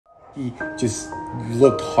He just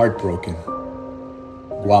looked heartbroken.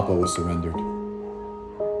 Guapo was surrendered.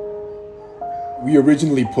 We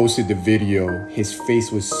originally posted the video. His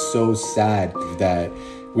face was so sad that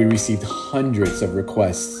we received hundreds of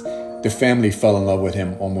requests. The family fell in love with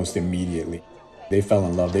him almost immediately. They fell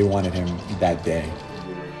in love. They wanted him that day.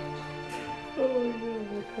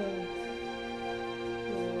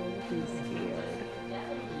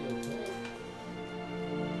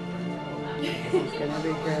 It's gonna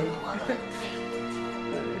be great.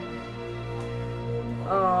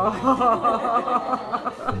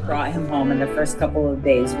 Brought him home, and the first couple of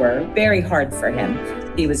days were very hard for him.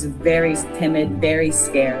 He was very timid, very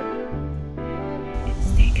scared.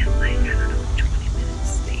 It's taken like, I don't know, 20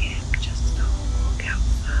 minutes to get just to walk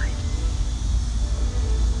outside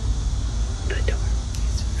the door.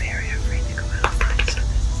 He's very afraid to go outside, so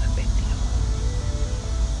this is a big deal.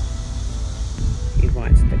 He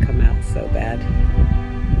wants to come out so bad.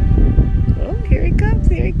 Oh, here he comes,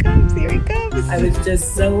 here he comes, here he comes. I was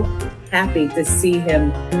just so happy to see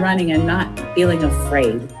him running and not feeling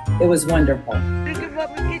afraid. It was wonderful.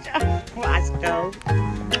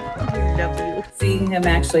 Seeing him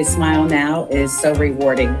actually smile now is so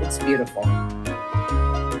rewarding. It's beautiful.